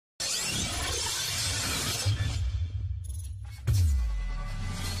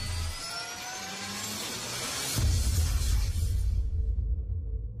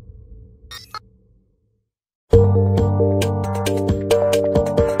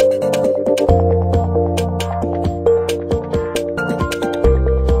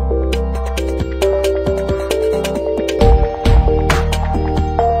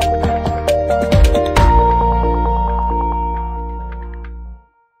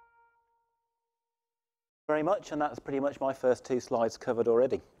Very much, and that's pretty much my first 2 slides covered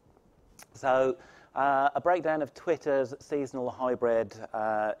already. So, a breakdown of Twitter's seasonal hybrid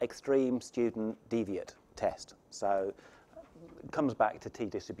extreme student deviate test. So, it comes back to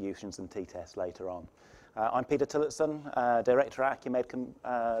t-distributions and t-tests later on. I'm Peter Tillotson, Director at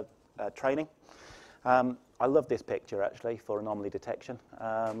Acumed Training. I love this picture, actually, for anomaly detection.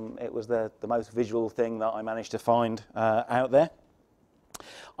 It was the most visual thing that I managed to find out there.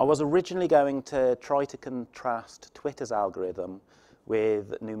 I was originally going to try to contrast Twitter's algorithm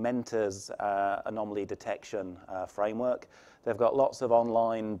with Numenta's anomaly detection framework. They've got lots of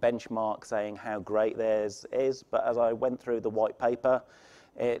online benchmarks saying how great theirs is, but as I went through the white paper,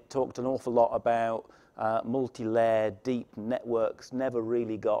 it talked an awful lot about multi-layered, deep networks, never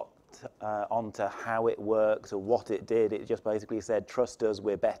really got onto how it works or what it did. It just basically said, trust us,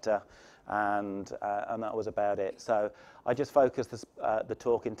 we're better, and that was about it. So I just focused the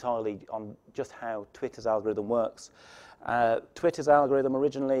talk entirely on just how Twitter's algorithm works. Twitter's algorithm,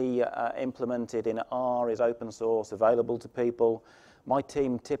 originally implemented in R, is open source, available to people. My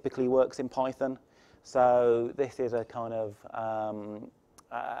team typically works in Python, so this is a kind of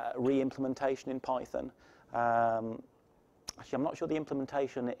re-implementation in Python. Actually, I'm not sure the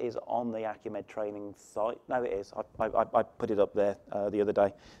implementation is on the Acumed training site. No, it is. I put it up there the other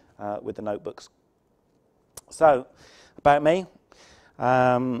day with the notebooks. So, about me.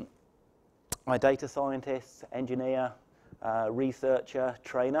 I'm a data scientist, engineer, researcher,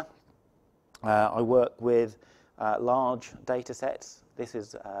 trainer. I work with large data sets. This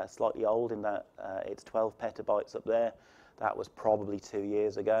is slightly old in that it's 12 petabytes up there. That was probably 2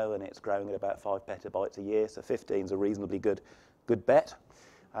 years ago, and it's growing at about 5 petabytes a year, so 15 is a reasonably good bet.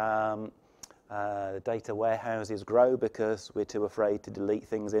 Data warehouses grow because we're too afraid to delete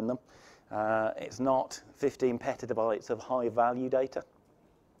things in them. It's not 15 petabytes of high-value data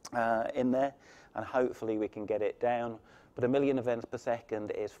in there, and hopefully we can get it down. But 1 million events per second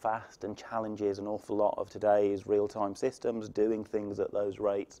is fast and challenges an awful lot of today's real-time systems. Doing things at those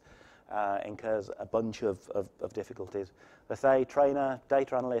rates incurs a bunch of difficulties. I say trainer,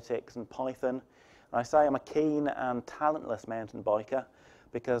 data analytics, and Python. And I say I'm a keen and talentless mountain biker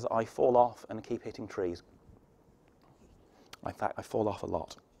because I fall off and keep hitting trees. In fact, I fall off a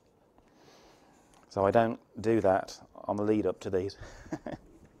lot. So I don't do that on the lead up to these.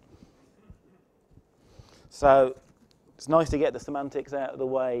 So it's nice to get the semantics out of the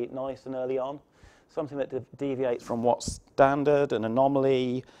way nice and early on. Something that deviates from what's standard, an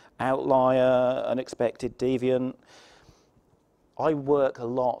anomaly, outlier, unexpected deviant. I work a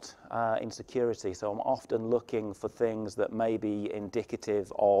lot in security, so I'm often looking for things that may be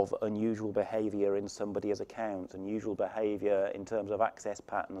indicative of unusual behavior in somebody's account, unusual behavior in terms of access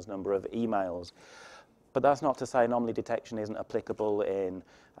patterns, number of emails. But that's not to say anomaly detection isn't applicable in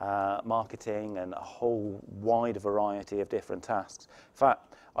marketing and a whole wide variety of different tasks. In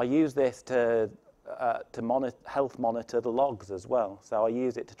fact, I use this to health monitor the logs as well. So I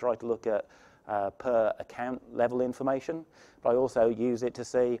use it to try to look at per account level information, but I also use it to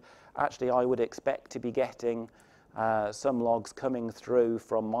see, actually I would expect to be getting some logs coming through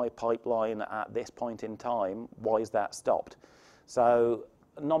from my pipeline at this point in time. Why is that stopped? So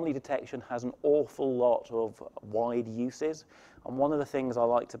anomaly detection has an awful lot of wide uses, and one of the things I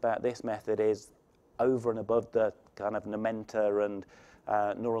liked about this method is, over and above the kind of Numenta and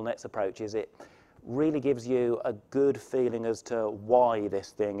neural nets approaches, it really gives you a good feeling as to why this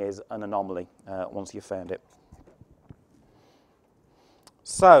thing is an anomaly once you've found it.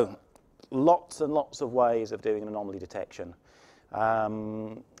 So, lots and lots of ways of doing anomaly detection.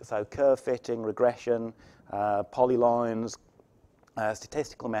 So curve fitting, regression, polylines,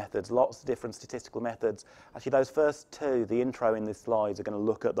 statistical methods, lots of different statistical methods. Actually, those first 2, the intro in these slides, are going to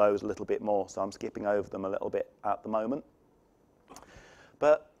look at those a little bit more, so I'm skipping over them a little bit at the moment.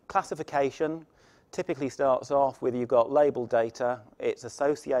 But classification typically starts off with, you've got labeled data. It's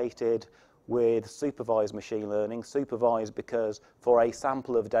associated with supervised machine learning. Supervised because for a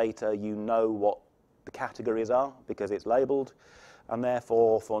sample of data, you know what the categories are because it's labeled. And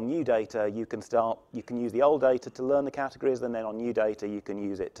therefore, for new data, you can use the old data to learn the categories, and then on new data, you can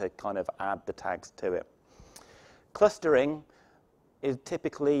use it to kind of add the tags to it. Clustering is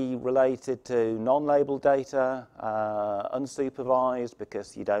typically related to non-labeled data, unsupervised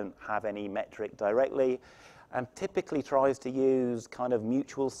because you don't have any metric directly, and typically tries to use kind of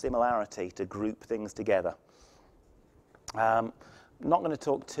mutual similarity to group things together. Not going to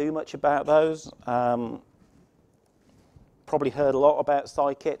talk too much about those. Probably heard a lot about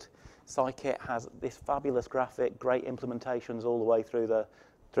scikit. Scikit has this fabulous graphic, great implementations all the way through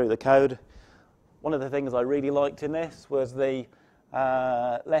the code. One of the things I really liked in this was the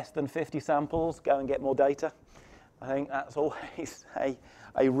less than 50 samples, go and get more data. I think that's always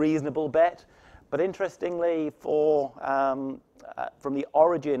a reasonable bet. But interestingly, from the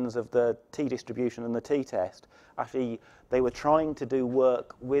origins of the t-distribution and the t-test, actually they were trying to do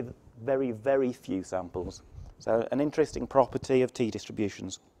work with very, very few samples. So an interesting property of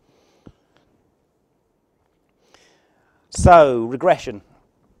t-distributions. So regression.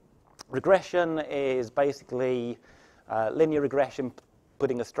 Regression is basically linear regression,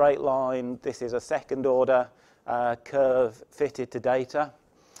 putting a straight line. This is a second order curve fitted to data.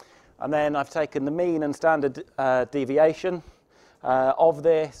 And then I've taken the mean and standard deviation of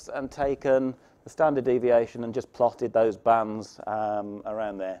this and taken the standard deviation and just plotted those bands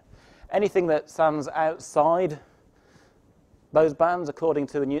around there. Anything that stands outside those bands according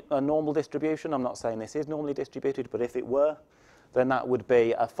to a normal distribution, I'm not saying this is normally distributed, but if it were, then that would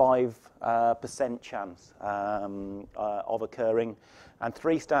be a 5% chance of occurring. And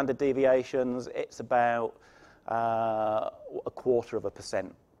 3 standard deviations, it's about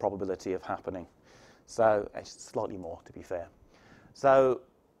 0.25% probability of happening. So it's slightly more, to be fair. So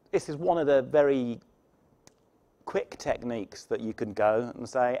this is one of the very quick techniques that you can go and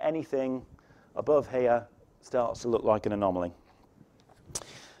say anything above here starts to look like an anomaly.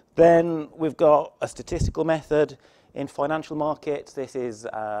 Then we've got a statistical method. In financial markets, this is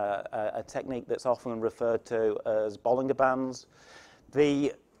a technique that's often referred to as Bollinger Bands.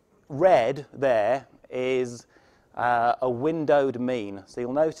 The red there is a windowed mean. So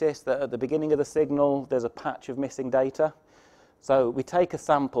you'll notice that at the beginning of the signal, there's a patch of missing data. So we take a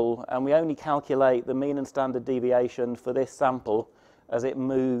sample and we only calculate the mean and standard deviation for this sample as it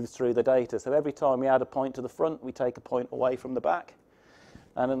moves through the data. So every time we add a point to the front, we take a point away from the back.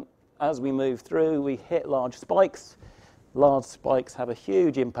 And as we move through, we hit large spikes. Large spikes have a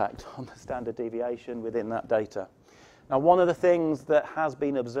huge impact on the standard deviation within that data. Now, one of the things that has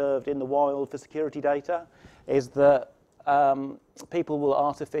been observed in the wild for security data is that people will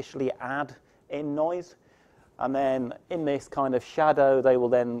artificially add in noise, and then in this kind of shadow, they will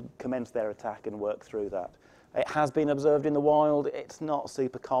then commence their attack and work through that. It has been observed in the wild. It's not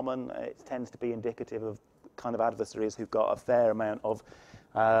super common. It tends to be indicative of kind of adversaries who've got a fair amount of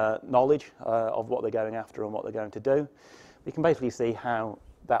knowledge of what they're going after and what they're going to do. We can basically see how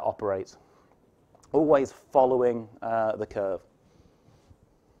that operates, always following the curve.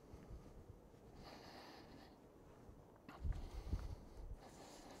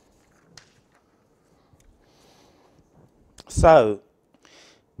 So,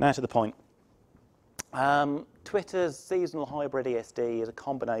 now to the point. Twitter's seasonal hybrid ESD is a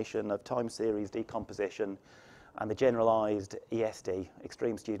combination of time series decomposition and the generalized ESD,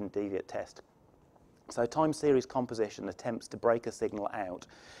 extreme student deviate test. So time series composition attempts to break a signal out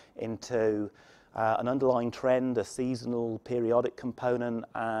into an underlying trend, a seasonal periodic component,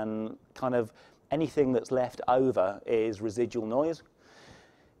 and kind of anything that's left over is residual noise.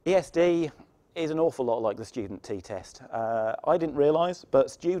 ESD is an awful lot like the student t-test. I didn't realise,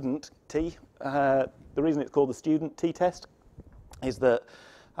 but student t, the reason it's called the student t-test is that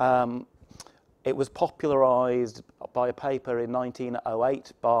it was popularised by a paper in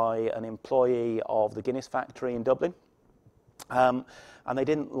 1908 by an employee of the Guinness factory in Dublin. And they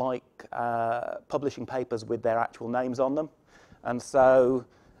didn't like publishing papers with their actual names on them. And so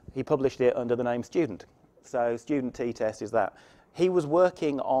he published it under the name student. So student t-test is that. He was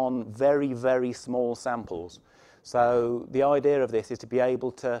working on very, very small samples. So the idea of this is to be able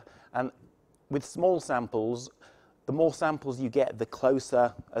to, and with small samples, the more samples you get, the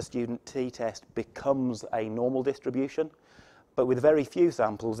closer a student t-test becomes a normal distribution. But with very few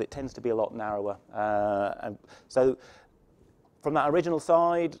samples, it tends to be a lot narrower. And so from that original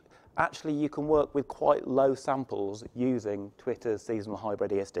side, actually you can work with quite low samples using Twitter's seasonal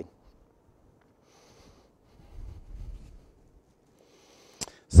hybrid ESD.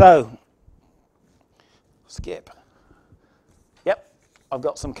 So, skip. Yep, I've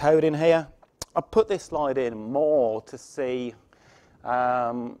got some code in here. I put this slide in more to see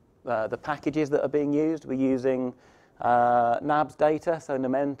the packages that are being used. We're using NABS data, so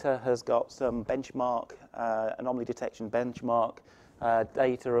Nementa has got some benchmark, anomaly detection benchmark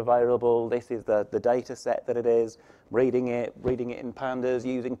data available. This is the data set that it is, reading it in pandas,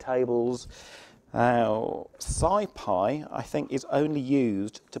 using tables. Now, SciPy, I think, is only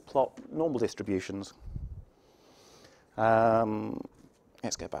used to plot normal distributions.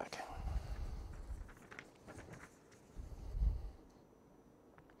 Let's go back.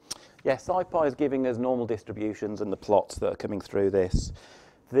 Yeah, SciPy is giving us normal distributions and the plots that are coming through this.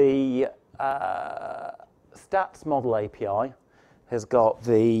 The stats model API has got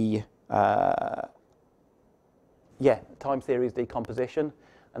the Yeah, time series decomposition.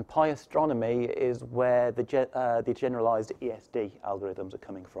 And pi astronomy is where the generalized ESD algorithms are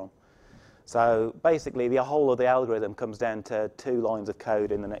coming from. So basically, the whole of the algorithm comes down to 2 lines of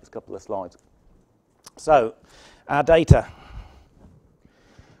code in the next couple of slides. So, our data.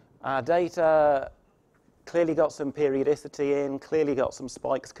 Our data clearly got some periodicity in, clearly got some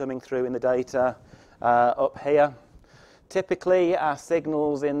spikes coming through in the data up here. Typically, our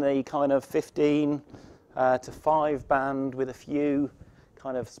signal's in the kind of 15 to 5 band with a few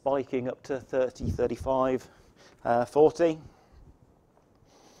kind of spiking up to 30, 35, 40.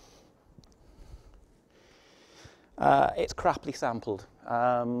 It's crappily sampled.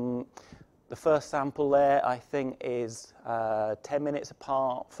 The first sample there, I think, is 10 minutes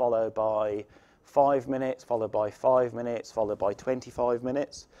apart, followed by 5 minutes, followed by 5 minutes, followed by 25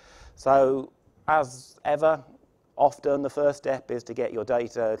 minutes. So, as ever, often the first step is to get your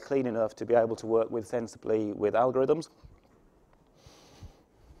data clean enough to be able to work with sensibly with algorithms.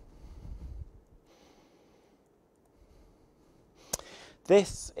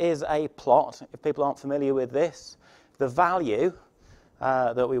 This is a plot. If people aren't familiar with this, the value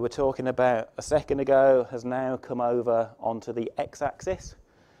that we were talking about a second ago has now come over onto the x-axis.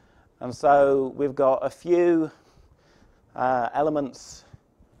 And so we've got a few elements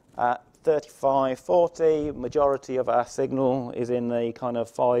at 35, 40. Majority of our signal is in the kind of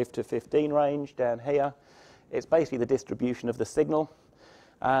 5 to 15 range down here. It's basically the distribution of the signal.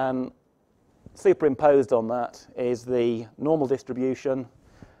 And superimposed on that is the normal distribution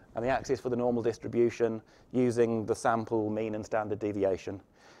and the axis for the normal distribution using the sample mean and standard deviation.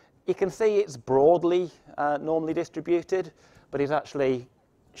 You can see it's broadly normally distributed, but it's actually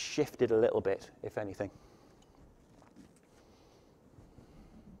shifted a little bit, if anything.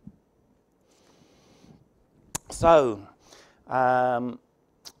 So,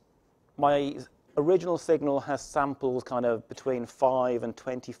 my original signal has samples kind of between 5 and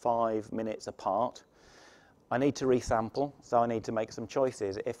 25 minutes apart. I need to resample, so I need to make some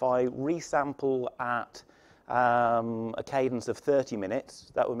choices. If I resample at a cadence of 30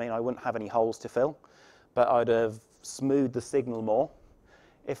 minutes, that would mean I wouldn't have any holes to fill, but I'd have smoothed the signal more.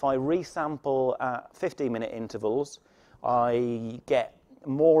 If I resample at 50-minute intervals, I get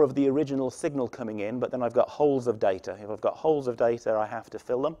more of the original signal coming in, but then I've got holes of data. If I've got holes of data, I have to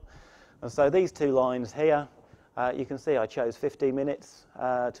fill them. And so these 2 lines here, you can see I chose 50 minutes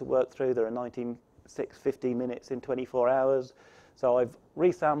to work through. There are 50 minutes in 24 hours. So I've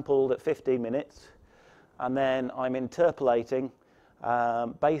resampled at 15 minutes, and then I'm interpolating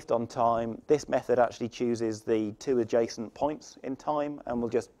based on time. This method actually chooses the 2 adjacent points in time, and will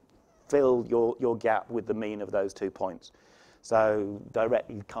just fill your gap with the mean of those 2 points. So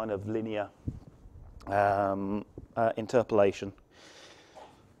directly kind of linear interpolation.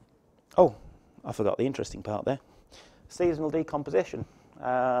 Oh, I forgot the interesting part there. Seasonal decomposition.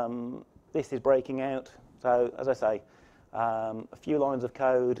 This is breaking out. So, as I say, a few lines of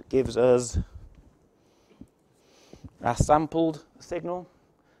code gives us our sampled signal.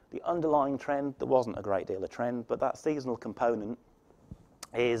 The underlying trend, there wasn't a great deal of trend, but that seasonal component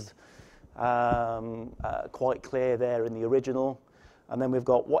is quite clear there in the original. And then we've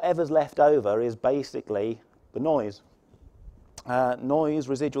got whatever's left over is basically the noise. Noise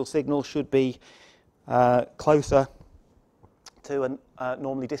residual signal should be closer to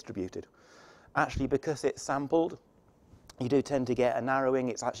normally distributed. Actually, because it's sampled, you do tend to get a narrowing.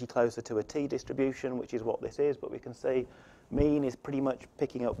 It's actually closer to a T distribution, which is what this is, but we can see mean is pretty much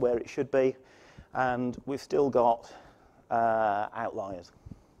picking up where it should be, and we've still got outliers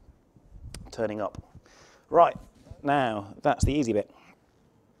turning up. Right, now that's the easy bit.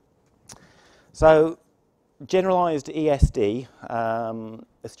 So, generalized ESD,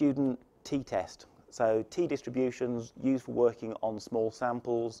 a student t-test. So T distributions used for working on small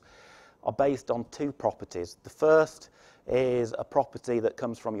samples are based on 2 properties. The first is a property that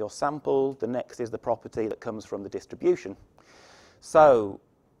comes from your sample. The next is the property that comes from the distribution. So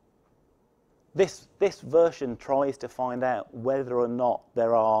this version tries to find out whether or not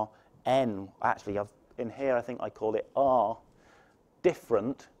there are N, actually in here I think I call it R,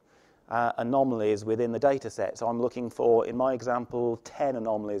 different anomalies within the data set. So I'm looking for, in my example, 10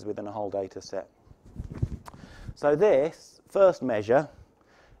 anomalies within a whole data set. So this first measure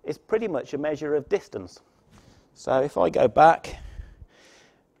is pretty much a measure of distance. So if I go back,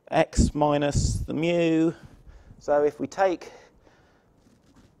 x minus the mu, so if we take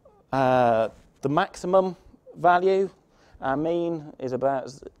the maximum value, our mean is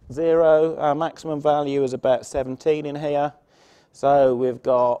about 0, our maximum value is about 17 in here. So we've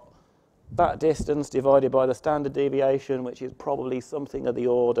got that distance divided by the standard deviation, which is probably something of the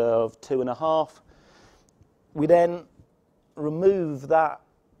order of 2.5. we then remove that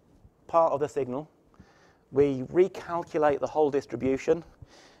part of the signal, we recalculate the whole distribution,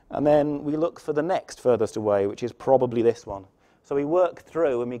 and then we look for the next furthest away, which is probably this one. So we work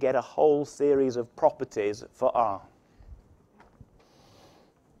through and we get a whole series of properties for R.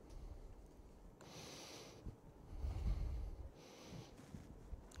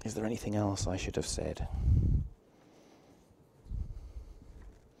 Is there anything else I should have said?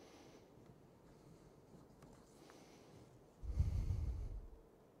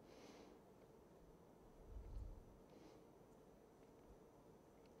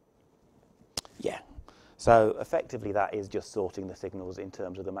 Yeah. So effectively that is just sorting the signals in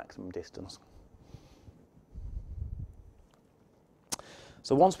terms of the maximum distance.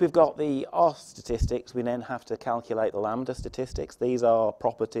 So once we've got the R statistics, we then have to calculate the lambda statistics. These are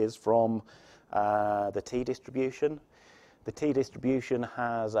properties from the T distribution. The T distribution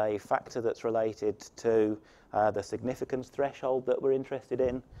has a factor that's related to the significance threshold that we're interested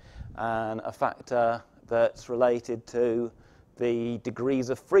in, and a factor that's related to the degrees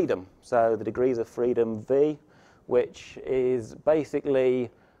of freedom. So the degrees of freedom V, which is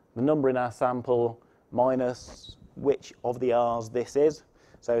basically the number in our sample minus which of the R's this is.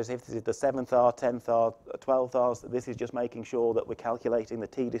 So if this is the 7th R, 10th R, 12th R's, this is just making sure that we're calculating the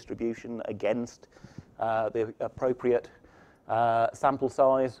T distribution against the appropriate sample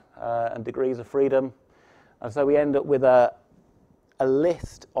size and degrees of freedom. And so we end up with a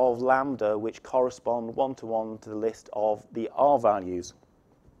list of lambda which correspond one-to-one to the list of the R values.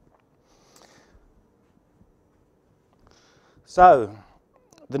 So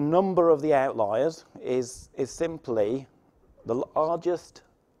the number of the outliers is simply the largest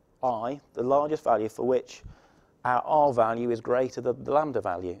I, the largest value for which our R value is greater than the lambda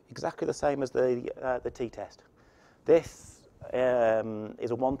value, exactly the same as the t-test. This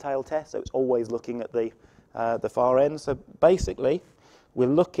is a one-tailed test, so it's always looking at the far end. So basically, we're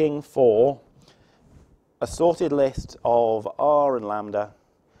looking for a sorted list of R and lambda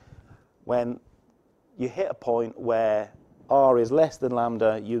when you hit a point where R is less than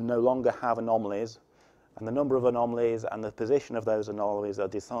lambda, you no longer have anomalies, and the number of anomalies and the position of those anomalies are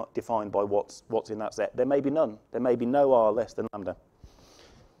defined by what's in that set. There may be none. There may be no R less than lambda.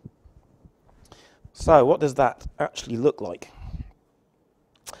 So what does that actually look like?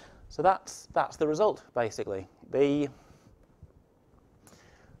 So that's the result, basically. The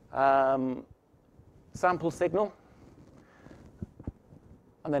sample signal,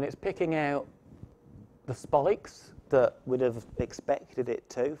 and then it's picking out the spikes that we'd have expected it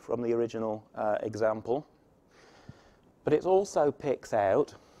to from the original example. But it also picks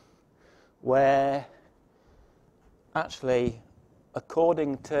out where actually,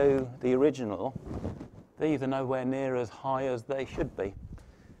 according to the original, these are nowhere near as high as they should be.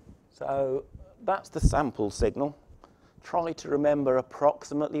 So that's the sample signal. Try to remember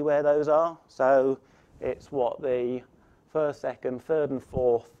approximately where those are. So it's what the first, second, third and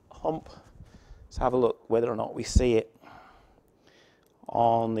fourth hump. Let's have a look whether or not we see it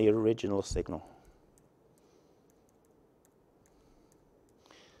on the original signal.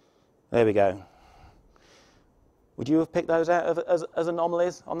 There we go. Would you have picked those out as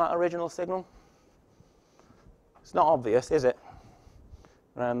anomalies on that original signal? It's not obvious, is it?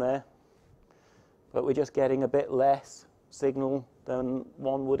 Around there. But we're just getting a bit less signal than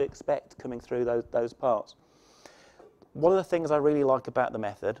one would expect coming through those parts. One of the things I really like about the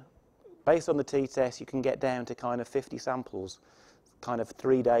method, based on the t-test, you can get down to kind of 50 samples, kind of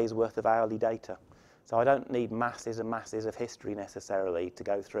 3 days worth of hourly data. So I don't need masses and masses of history necessarily to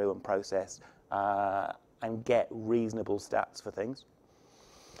go through and process and get reasonable stats for things.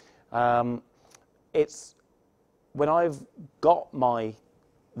 It's when I've got my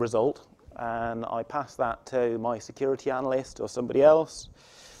result and I pass that to my security analyst or somebody else,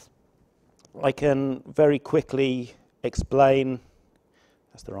 I can very quickly explain,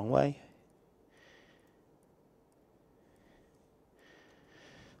 that's the wrong way,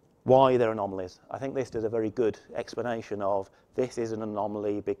 why they're anomalies. I think this does a very good explanation of this is an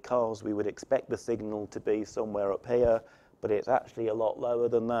anomaly because we would expect the signal to be somewhere up here, but it's actually a lot lower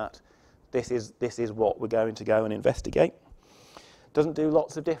than that. This is what we're going to go and investigate. Doesn't do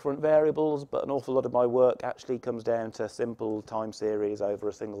lots of different variables, but an awful lot of my work actually comes down to simple time series over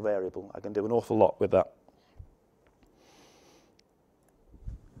a single variable. I can do an awful lot with that.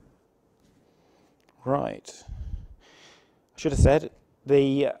 Right. I should have said,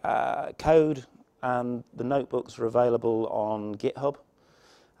 the code and the notebooks are available on GitHub.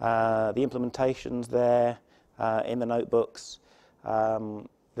 The implementation's there in the notebooks.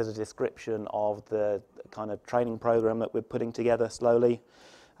 There's a description of the kind of training program that we're putting together slowly.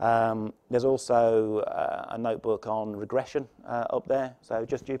 There's also a notebook on regression up there, so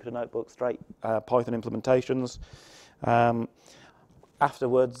just Jupyter Notebook, straight Python implementations.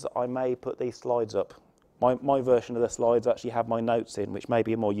 Afterwards, I may put these slides up. My version of the slides actually have my notes in, which may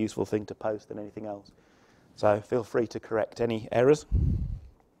be a more useful thing to post than anything else. So feel free to correct any errors.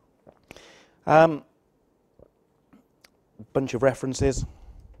 Bunch of references.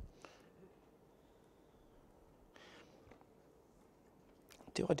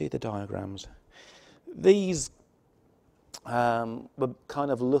 Do I do the diagrams? These we're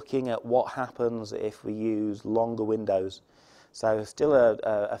kind of looking at what happens if we use longer windows. So still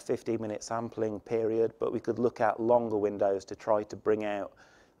a 15-minute sampling period, but we could look at longer windows to try to bring out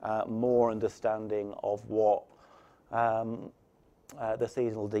more understanding of what the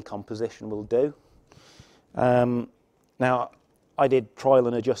seasonal decomposition will do. Now, I did trial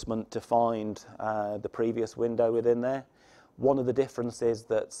and adjustment to find the previous window within there. One of the differences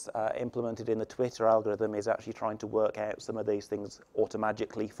that's implemented in the Twitter algorithm is actually trying to work out some of these things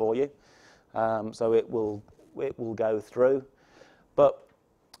automagically for you. So it will go through. But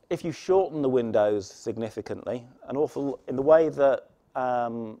if you shorten the windows significantly, in the way that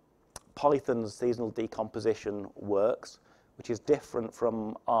Python's seasonal decomposition works, which is different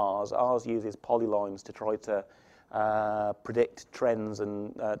from ours. Ours uses polylines to try to predict trends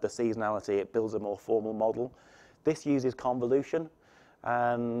and the seasonality. It builds a more formal model. This uses convolution,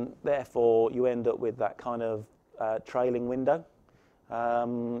 and therefore you end up with that kind of trailing window.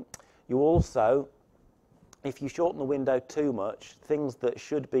 You also, if you shorten the window too much, things that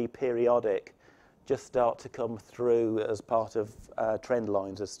should be periodic just start to come through as part of trend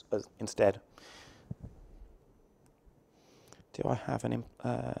lines as instead. Do I have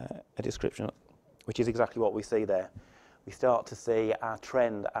a description, which is exactly what we see there? We start to see our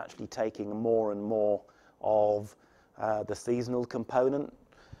trend actually taking more and more of the seasonal component,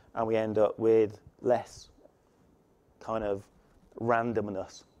 and we end up with less kind of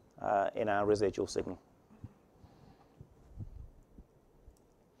randomness in our residual signal.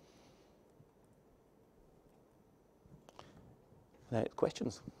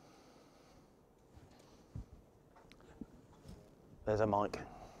 Questions? There's a mic.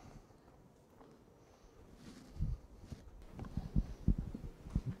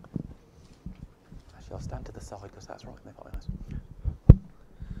 Actually, I'll stand to the side because that's right.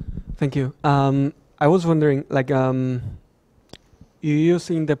 Thank you. I was wondering, like, you're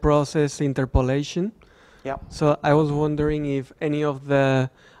using the process interpolation. Yeah. So I was wondering if any of the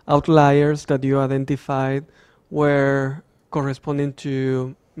outliers that you identified were corresponding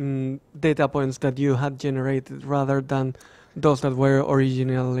to data points that you had generated rather than those that were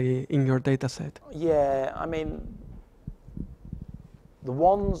originally in your data set. Yeah, I mean, the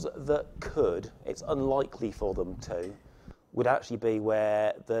ones that could, it's unlikely for them to, would actually be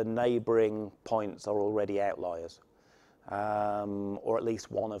where the neighbouring points are already outliers, or at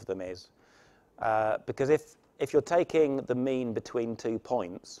least one of them is. Because if you're taking the mean between 2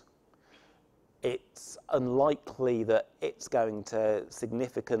 points, it's unlikely that it's going to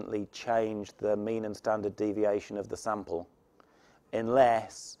significantly change the mean and standard deviation of the sample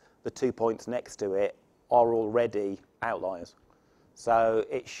unless the 2 points next to it are already outliers. So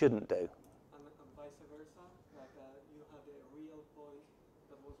it shouldn't do. And vice versa, like you had a real point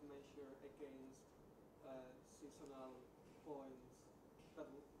that was measured against seasonal points that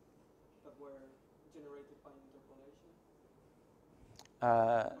were generated by interpolation.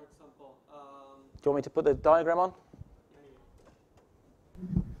 For example, do you want me to put the diagram on?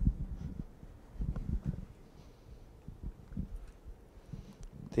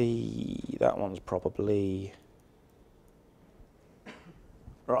 That one's probably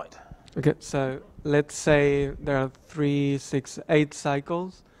right. Okay, so let's say there are 3, 6, 8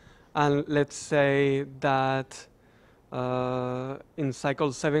 cycles, and let's say that in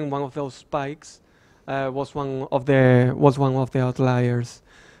cycle 7, one of those spikes was one of the outliers.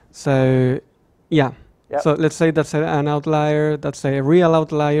 So, yeah. Yep. So let's say that's an outlier. That's a real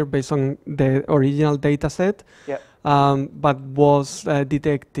outlier based on the original data set. Yep. But was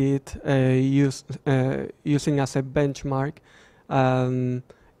detected using as a benchmark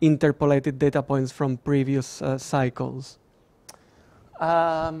interpolated data points from previous cycles.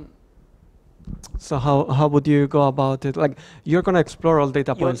 So how would you go about it? Like, you're going to explore all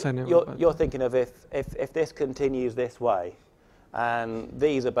data points anyway. You're thinking of if this continues this way, and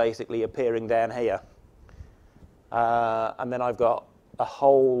these are basically appearing down here, and then I've got a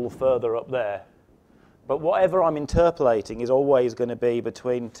hole further up there. But whatever I'm interpolating is always going to be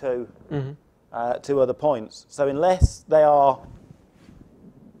between two other points. So unless they are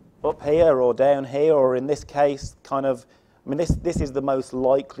up here or down here, or in this case, kind of I mean, this is the most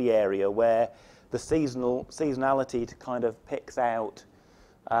likely area where the seasonality kind of picks out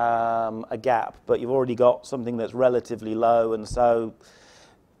a gap, but you've already got something that's relatively low, and so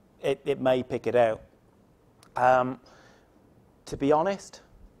it may pick it out. To be honest,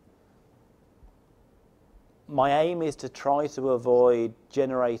 my aim is to try to avoid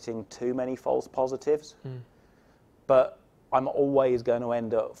generating too many false positives, but I'm always going to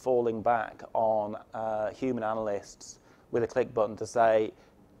end up falling back on human analysts with a click button to say,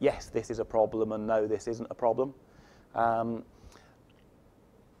 yes, this is a problem, and no, this isn't a problem.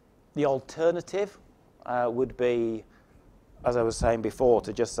 The alternative would be, as I was saying before,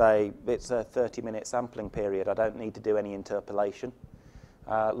 to just say it's a 30-minute sampling period. I don't need to do any interpolation.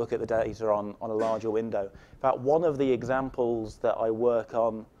 Look at the data on a larger window. In fact, one of the examples that I work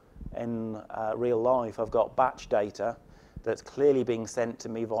on in real life, I've got batch data that's clearly being sent to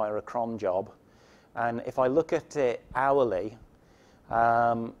me via a cron job. And if I look at it hourly,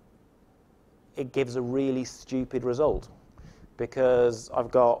 it gives a really stupid result, because I've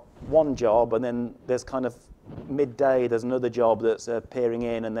got one job, and then there's kind of midday, there's another job that's appearing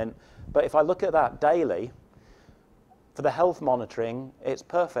in, and then, but if I look at that daily, for the health monitoring, it's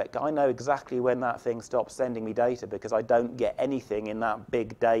perfect. I know exactly when that thing stops sending me data, because I don't get anything in that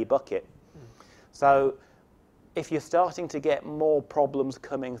big day bucket. So if you're starting to get more problems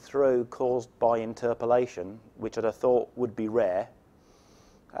coming through caused by interpolation, which I'd have thought would be rare,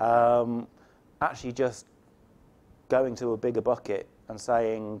 actually just going to a bigger bucket and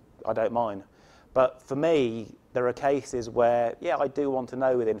saying, I don't mind. But for me, there are cases where, yeah, I do want to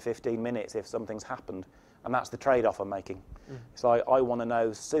know within 15 minutes if something's happened, and that's the trade-off I'm making. So I want to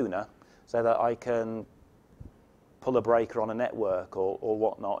know sooner so that I can pull a breaker on a network or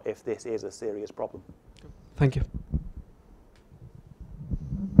whatnot if this is a serious problem. Thank you.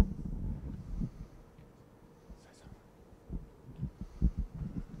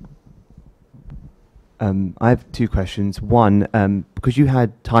 I have two questions. One, because you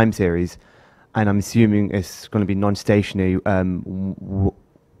had time series, and I'm assuming it's going to be non-stationary,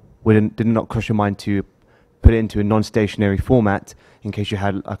 did it not cross your mind to put it into a non-stationary format in case you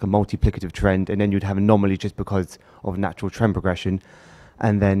had like a multiplicative trend, and then you'd have anomaly just because of natural trend progression?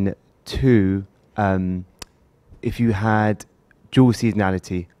 And then two, if you had dual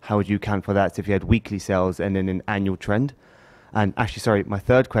seasonality, how would you account for that? So if you had weekly sales and then an annual trend? And actually, sorry, my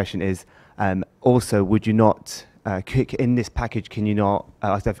third question is, also, would you not, in this package, can you not,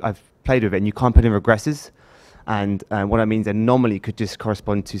 I've played with it, and you can't put in regressors. And what I mean is an anomaly could just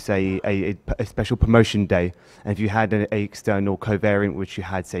correspond to, say, a special promotion day. And if you had an external covariant, which you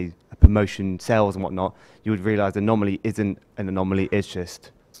had, say, a promotion sales and whatnot, you would realize anomaly isn't an anomaly, it's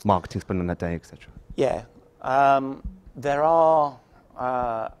just marketing spent on that day, etc. Yeah. There are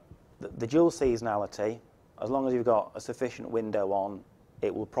the dual seasonality. As long as you've got a sufficient window on,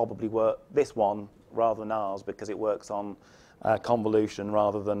 it will probably work, this one rather than ours, because it works on convolution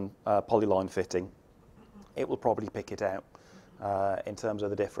rather than polyline fitting. It will probably pick it out in terms of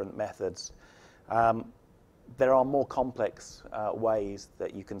the different methods. There are more complex ways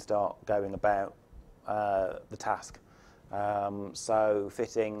that you can start going about the task. So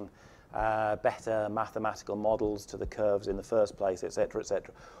fitting better mathematical models to the curves in the first place, etc.,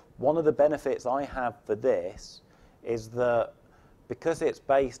 etc. One of the benefits I have for this is that because it's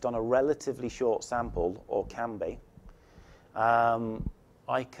based on a relatively short sample, or can be,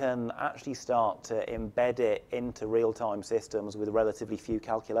 I can actually start to embed it into real-time systems with relatively few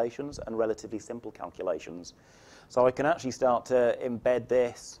calculations and relatively simple calculations. So I can actually start to embed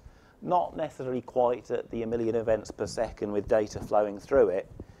this, not necessarily quite at the 1 million events per second with data flowing through it,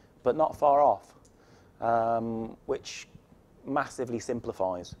 but not far off, which massively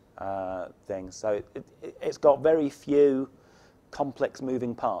simplifies things. So it's got very few complex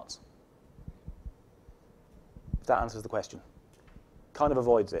moving parts. If that answers the question. Kind of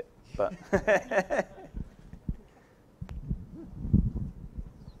avoids it, but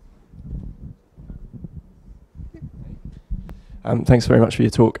Thanks very much for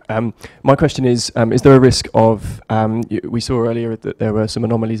your talk. My question is there a risk of, we saw earlier that there were some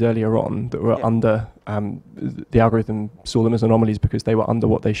anomalies earlier on that were under, the algorithm saw them as anomalies because they were under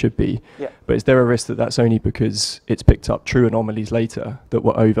what they should be. Yeah. But is there a risk that that's only because it's picked up true anomalies later that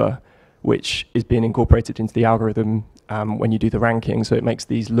were over, which is being incorporated into the algorithm when you do the ranking, so it makes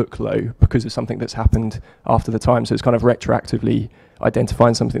these look low because of something that's happened after the time? So it's kind of retroactively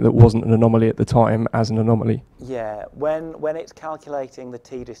identifying something that wasn't an anomaly at the time as an anomaly. Yeah, when it's calculating the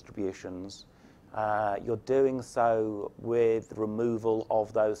t distributions, you're doing so with removal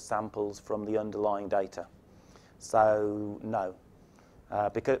of those samples from the underlying data. So no,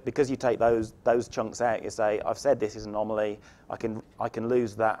 Because you take those chunks out, you say, I've said this is an anomaly, I can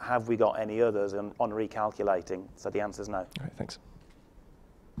lose that. Have we got any others on recalculating? So the answer is no. All right, thanks.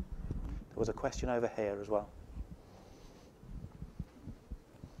 There was a question over here as well.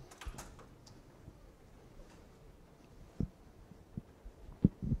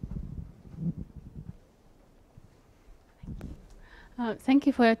 Thank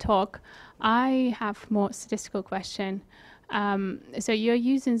you for your talk. I have more statistical question. So you're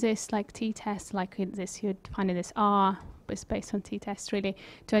using this like t-test, like this, you're finding this R, but it's based on t-test really,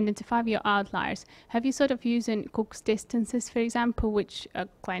 to identify your outliers. Have you sort of using Cook's distances, for example, which are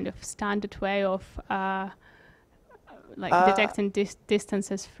kind of standard way of detecting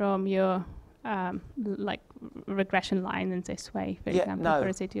distances from your like regression line in this way, for example, for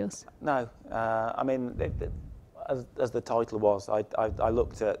residuals? No, I mean, as the title was, I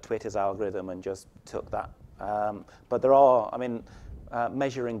looked at Twitter's algorithm and just took that. But there are, I mean,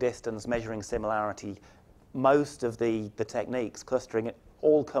 measuring distance, measuring similarity, most of the techniques, clustering it,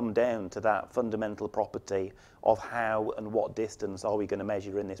 all come down to that fundamental property of how and what distance are we going to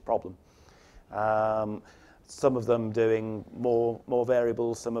measure in this problem. Some of them doing more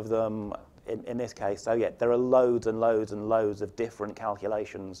variables, some of them in this case. So yeah, there are loads and loads and loads of different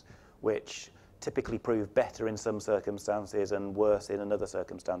calculations which typically prove better in some circumstances and worse in another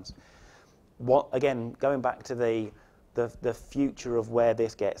circumstance. Again, going back to the future of where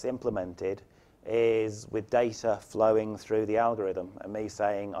this gets implemented is with data flowing through the algorithm and me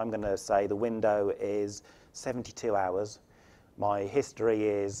saying, I'm going to say the window is 72 hours. My history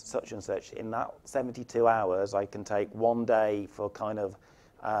is such and such. In that 72 hours, I can take 1 day for kind of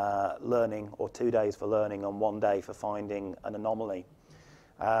learning or 2 days for learning and 1 day for finding an anomaly.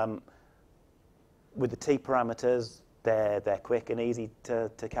 With the T parameters, they're quick and easy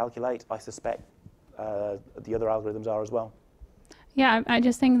to calculate. I suspect the other algorithms are as well. Yeah, I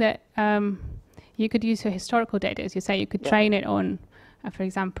just think that you could use your historical data, as you say. You could train it on, for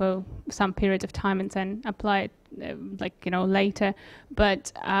example, some period of time and then apply it, later.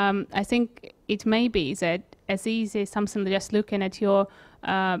 But I think it may be that as easy as something just looking at your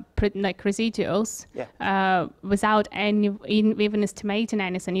residuals without even estimating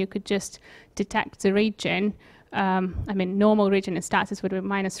anything, you could just detect the region. I mean, normal region in status would be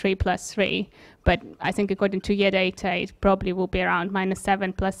 -3 + 3, but I think according to your data, it probably will be around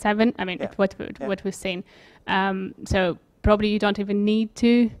 -7 + 7. I mean, what we've seen. So probably you don't even need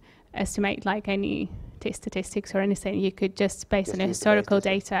to estimate like any statistics or anything. You could just based on your historical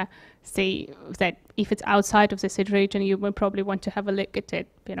data, see that if it's outside of this region, you will probably want to have a look at it,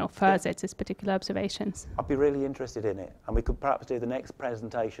 further at this particular observations. I'd be really interested in it, and we could perhaps do the next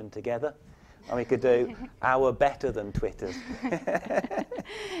presentation together. And we could do our better than Twitter's.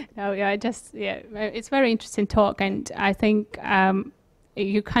 It's very interesting talk, and I think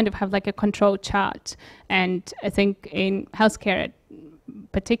you kind of have like a control chart, and I think in healthcare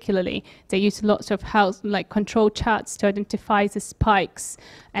particularly, they use lots of control charts to identify the spikes,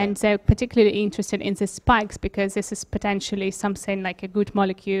 and they're particularly interested in the spikes because this is potentially something like a good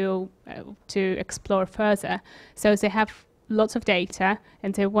molecule to explore further. So they have lots of data,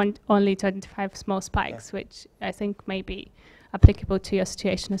 and they want only to identify small spikes, which I think may be applicable to your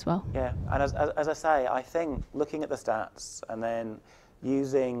situation as well. Yeah, and as I say, I think looking at the stats and then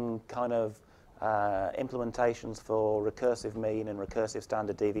using kind of implementations for recursive mean and recursive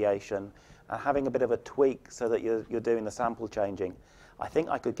standard deviation and having a bit of a tweak so that you're doing the sample changing, I think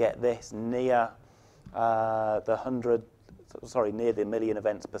I could get this near near the million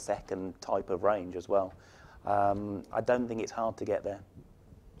events per second type of range as well. I don't think it's hard to get there.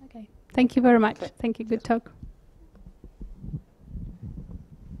 Okay, thank you very much. Okay. Thank you, good talk.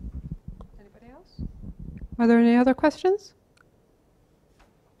 Anybody else? Are there any other questions?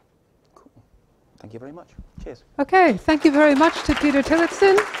 Cool. Thank you very much. Cheers. Okay, thank you very much to Peter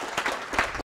Tillotson.